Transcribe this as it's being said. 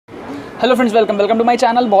Hello friends, welcome to my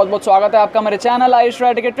channel. बहुत बहुत स्वागत है आपका हमारे channel Ayush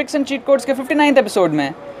Rai ticket tricks and cheat codes के 59th एपिसोड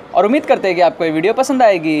में। और उम्मीद करते हैं कि आपको ये वीडियो पसंद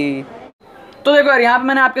आएगी। तो देखो यार, यहाँ पे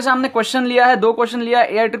मैंने आपके सामने क्वेश्चन लिया है, दो क्वेश्चन लिया है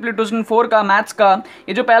AIEEE 2004 का मैथ्स का।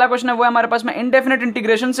 ये जो पहला क्वेश्चन है वो है हमारे पास में इंडेफिनिट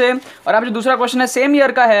इंटीग्रेशन से, और आप जो दूसरा क्वेश्चन है सेम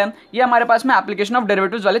ईयर का है, ये हमारे पास में एप्लीकेशन ऑफ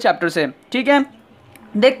डेरिवेटिव्स वाले चैप्टर से। ठीक है,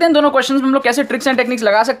 देखते हैं दोनों क्वेश्चंस में हम लोग कैसे ट्रिक्स एंड टेक्निक्स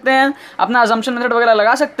लगा सकते हैं, अपना अजम्पशन मेथड वगैरह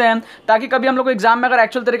लगा सकते हैं, ताकि कभी हम लोग को एग्जाम में अगर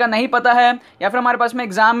एक्चुअल तरीका नहीं पता है या फिर हमारे पास में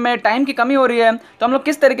एग्जाम में टाइम की कमी हो रही है, तो हम लोग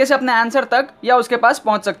किस तरीके से अपने आंसर तक या उसके पास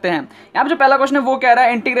पहुंच सकते हैं। यहाँ पर जो पहला क्वेश्चन है वो कह रहा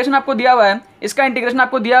है इंटीग्रेशन आपको दिया हुआ है, इसका इंटीग्रेशन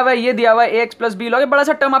आपको दिया हुआ है, ये दिया हुआ है ax प्लस बी लॉग, बड़ा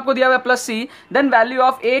सा टर्म आपको दिया हुआ है plus C, then value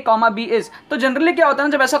of a comma B is. तो जनरली क्या होता है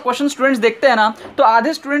ना, जब ऐसा क्वेश्चन स्टूडेंट्स देखते हैं ना, तो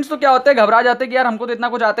आधे स्टूडेंट्स तो क्या होते हैं, घबरा जाते हैं कि यार हमको तो इतना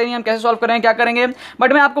कुछ आता ही नहीं, हम कैसे सॉल्व करेंगे, क्या करेंगे।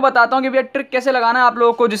 बट मैं आपको बताता हूँ कि भैया ट्रिक कैसे लगाना है आप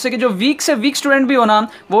लोगों को, जिससे कि जो वीक से वीक स्टूडेंट भी हो ना,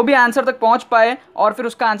 वो भी आंसर तक पहुंच पाए और फिर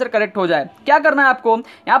उसका आंसर करेक्ट हो जाए। क्या करना है आपको,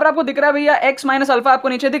 यहाँ पर आपको दिख रहा है भैया x माइनस अल्फा, आपको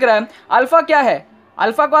नीचे दिख रहा है। अल्फा क्या है,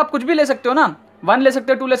 अल्फा को आप कुछ भी ले सकते हो ना, 1 ले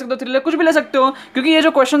सकते हो, 2 ले सकते हो, 3 ले, कुछ भी ले सकते हो, क्योंकि ये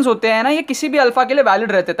जो क्वेश्चंस होते हैं ना, ये किसी भी अल्फा के लिए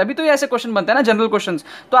वैलिड रहते हैं, तभी तो ये ऐसे क्वेश्चन बनते हैं ना, जनरल क्वेश्चंस।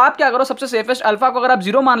 तो आप क्या करो, सबसे सेफेस्ट अल्फा को अगर आप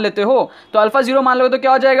 0 मान लेते हो, तो अल्फा 0 मान लोगे तो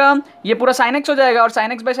क्या हो जाएगा, ये पूरा sin x हो जाएगा, और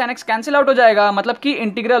sin x bye sin x cancel out हो जाएगा, मतलब कि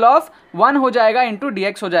इंटीग्रल ऑफ 1 हो जाएगा इंटू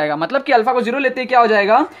dx हो जाएगा। मतलब कि अल्फा को 0 लेते ही क्या हो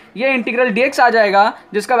जाएगा, ये इंटीग्रल dx आ जाएगा,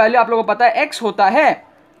 जिसका वैल्यू आप लोगों को पता है x होता है।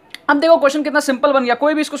 अब देखो क्वेश्चन कितना सिंपल बन गया,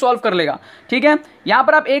 कोई भी इसको सॉल्व कर लेगा। ठीक है, यहां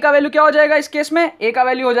पर आप a का वैल्यू क्या हो जाएगा, इस केस में a का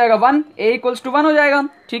वैल्यू हो जाएगा 1, a इक्वल्स टू 1 हो जाएगा।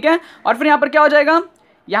 ठीक है, और फिर यहां पर क्या हो जाएगा,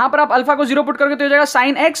 यहां पर आप अल्फा को 0 पुट करके तो हो जाएगा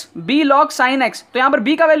sin x b log sin x। तो यहां पर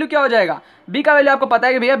b का वैल्यू क्या हो जाएगा, b का वैल्यू आपको पता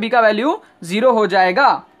है कि भैया b का वैल्यू 0 हो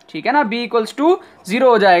जाएगा। ठीक है ना, b इक्वल्स टू 0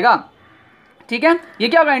 हो जाएगा। ठीक है, ये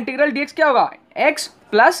क्या होगा, इंटीग्रल dx क्या होगा, x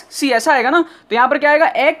प्लस c, ऐसा आएगा ना। तो यहां पर क्या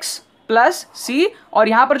आएगा, x प्लस सी, और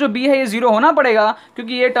यहां पर जो b है ये 0 होना पड़ेगा,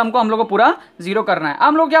 क्योंकि ये टर्म को हम लोग को पूरा 0 करना है।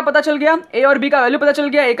 हम लोग क्या पता चल गया, a और b का वैल्यू पता चल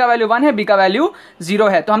गया, a का वैल्यू 1 है, b का वैल्यू 0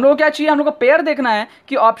 है। तो हम लोग को क्या चाहिए, हम लोग को पेयर देखना है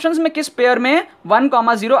कि ऑप्शंस में किस पेयर में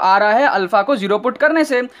 1,0 आ रहा है अल्फा को 0 पुट करने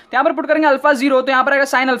से। तो यहाँ पर पुट करेंगे अल्फा 0, तो यहाँ पर आएगा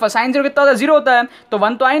साइन अल्फा, साइन 0 कितना होता है, 0 होता है, तो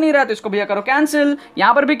 1 तो आ ही नहीं रहा है, तो इसको भैया करो कैंसिल।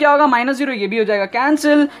 यहाँ पर भी क्या होगा, -0, ये भी हो जाएगा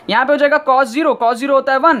कैंसिल। यहाँ पे हो जाएगा cos 0, cos 0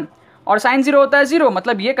 होता है 1 और sin 0 होता है 0,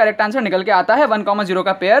 मतलब ये करेक्ट आंसर निकल के आता है, 1,0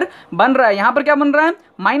 का पेयर बन रहा है। यहाँ पर क्या बन रहा है,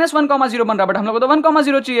 -1,0 बन रहा है, बट हम लोग को तो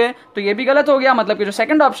 1,0 चाहिए, तो ये भी गलत हो गया। मतलब कि जो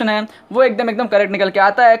सेकंड ऑप्शन है वो एकदम करेक्ट निकल के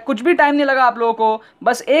आता है। कुछ भी टाइम नहीं लगा आप लोगों को,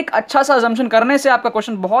 बस एक अच्छा सा अजम्पशन करने से आपका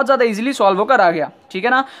क्वेश्चन बहुत ज्यादा इजीली सॉल्व होकर आ गया। ठीक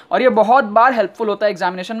है ना, और ये बहुत बार हेल्पफुल होता है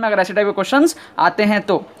एग्जामिनेशन में, अगर ऐसे टाइप के क्वेश्चन आते हैं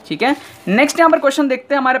तो। ठीक है, नेक्स्ट यहाँ पर क्वेश्चन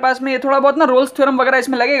देखते हैं हमारे पास में, ये थोड़ा बहुत ना रोल्स थ्योरम वगैरह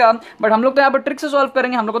इसमें लगेगा, बट हम लोग तो यहाँ पर ट्रिक से सॉल्व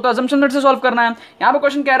करेंगे, हम लोग को तो अजम्पशन मेथड से सॉल्व करना है। यहाँ पर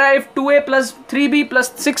क्वेश्चन कह रहा है if 2a plus 3b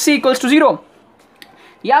plus 6c equals to 0,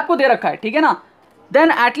 ये आपको दे रखा है। ठीक है ना,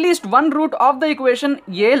 then at least 1 root of the equation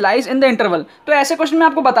ये लाइज इन द इंटरवल। तो ऐसे क्वेश्चन मैं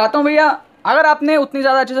आपको बताता हूँ भैया, अगर आपने उतनी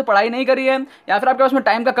ज़्यादा अच्छे से पढ़ाई नहीं करी है, या फिर आपके पास में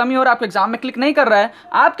टाइम का कमी हो रहा है, आपके एग्जाम में क्लिक नहीं कर रहा है,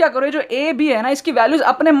 आप क्या करो, जो ए बी है ना, इसकी वैल्यूज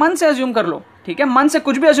अपने मन से अज्यूम कर लो। ठीक है, मन से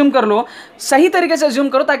कुछ भी अज्यूम कर लो, सही तरीके से अज्यूम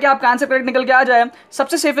करो, ताकि आपका आंसर करेक्ट निकल के आ जाए।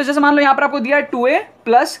 सबसे सेफेस्ट, जैसे मान लो यहाँ पर आपको दिया है 2a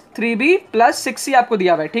plus 3b plus 6c आपको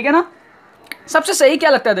दिया हुआ है। ठीक है ना, सबसे सही क्या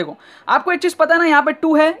लगता है, देखो आपको एक चीज पता है ना, यहाँ पे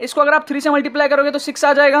 2 है, इसको अगर आप 3 से मल्टीप्लाई करोगे तो 6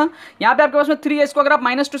 आ जाएगा। यहाँ पे आपके पास में 3 है, इसको अगर आप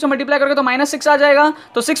 -2 से मल्टीप्लाई करोगे तो -6 आ जाएगा,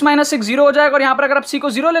 तो 6 - 6 0 हो जाएगा। और यहाँ पर अगर आप c को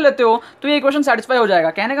 0 ले लेते हो तो ये इक्वेशन सेटिस्फाई हो जाएगा।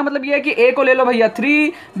 कहने का मतलब ये है कि a को ले लो भैया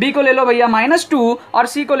 3, b को ले लो भैया -2 और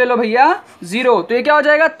c को ले लो भैया 0। तो ये क्या हो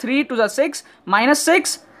जाएगा, 3 2 6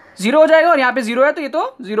 -6 0 हो जाएगा, और यहाँ पे 0 है तो ये तो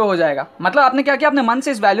 0 हो जाएगा। मतलब आपने क्या किया, अपने मन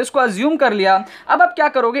से इस वैल्यूज को अज्यूम कर लिया। अब आप क्या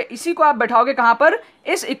करोगे, इसी को आप बैठाओगे कहां पर,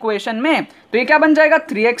 इस इक्वेशन में, तो ये क्या बन जाएगा,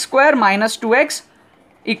 3x² - 2x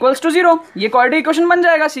इक्वल्स टू 0। ये क्वाड्रेटिक इक्वेशन बन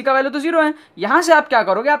जाएगा, c का वैल्यू तो 0 है। यहां से आप क्या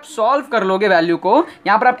करोगे, आप सॉल्व कर लोगे वैल्यू को,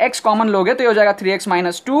 यहां पर आप x कॉमन लोगे तो ये हो जाएगा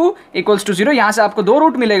 3x - 2 इक्वल्स टू 0। यहां से आपको 2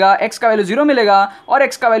 रूट मिलेगा, x का वैल्यू 0 मिलेगा और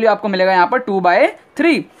x का वैल्यू आपको मिलेगा यहाँ पर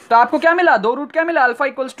 2/3। तो आपको क्या मिला, 2 रूट क्या मिला, alpha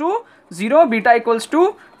equals to 0, beta equals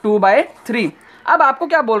to 2/3। अब आपको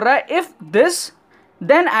क्या बोल रहा है, if this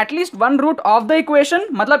then at least 1 root of the equation,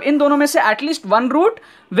 मतलब इन दोनों में से at least 1 root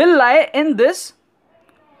will lie in this,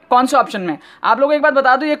 कौन से ऑप्शन में। आप लोगों को एक बात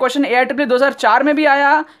बता दूं, ये क्वेश्चन AIEEE 2004 में भी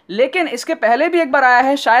आया, लेकिन इसके पहले भी एक बार आया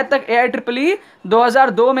है, शायद तक AIEEE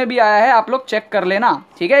 2002 में भी आया है, आप लोग चेक कर लेना।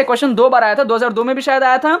 ठीक है, ये क्वेश्चन 2 बार आया था, 2002 में भी शायद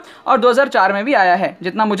आया था और 2004 में भी आया है,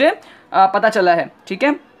 जितना मुझे पता चला है। ठीक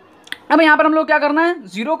है, अब यहाँ पर हम लोग क्या करना है,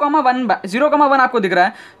 0,1 आपको दिख रहा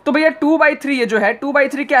है, तो भैया 2/3, ये जो है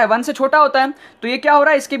 2/3 क्या है, 1 से छोटा होता है, तो ये क्या हो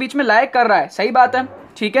रहा है, इसके बीच में लायक कर रहा है, सही बात है।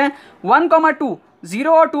 ठीक है, 1,2 0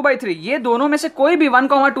 और 2/3 ये दोनों में से कोई भी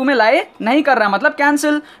 1,2 में लाई नहीं कर रहा है मतलब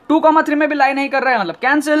कैंसिल, 2,3 में भी लाई नहीं कर रहा है मतलब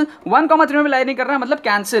कैंसिल, 1,3 में भी लाई नहीं कर रहा है मतलब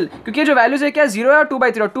कैंसिल, क्योंकि ये जो वैल्यूज है क्या 0 और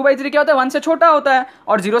 2/3, और 2/3 क्या होता है 1 से छोटा होता है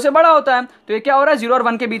और 0 से बड़ा होता है, तो ये क्या हो रहा है 0 और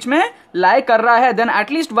 1 के बीच में लाई कर रहा है, then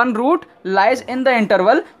at least 1 root lies in the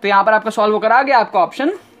interval. तो यहां पर आपका सॉल्व होकर आ गया, आपका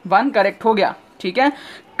ऑप्शन 1 करेक्ट हो गया। ठीक है,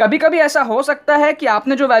 कभी कभी ऐसा हो सकता है कि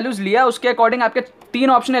आपने जो वैल्यूज लिया उसके अकॉर्डिंग आपके 3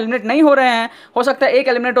 ऑप्शन एलिमिनेट नहीं हो रहे हैं, हो सकता है 1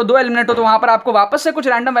 एलिमिनेट हो 2 एलिमिनेट हो, तो वहां पर आपको वापस से कुछ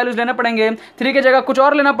रैंडम वैल्यूज लेने पड़ेंगे, 3 की जगह कुछ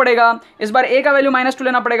और लेना पड़ेगा, इस बार a का वैल्यू -2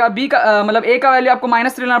 लेना पड़ेगा, b का मतलब a का वैल्यू आपको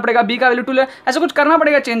 -3 लेना पड़ेगा, b का वैल्यू 2 ऐसा कुछ करना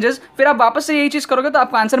पड़ेगा चेंजेस, फिर आप वापस से यही चीज करोगे तो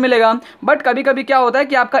आपको आंसर मिलेगा। बट कभी कभी क्या होता है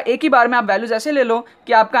कि आपका एक ही बार में आप वैल्यूज ऐसे ले लो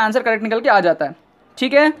कि आपका आंसर करेक्ट निकल के आ जाता है।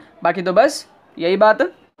 ठीक है, बाकी तो बस यही बात है।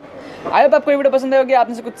 आई होप आपको ये वीडियो पसंद होगी,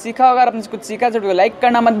 आपने से कुछ सीखा होगा, आपने से कुछ सीखा तो वीडियो लाइक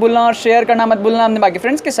करना मत भूलना और शेयर करना मत भूलना अपने बाकी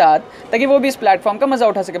फ्रेंड्स के साथ, ताकि वो भी इस प्लेटफॉर्म का मजा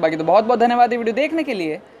उठा सके। बाकी तो बहुत बहुत धन्यवाद ये वीडियो देखने के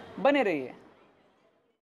लिए, बने रहिए।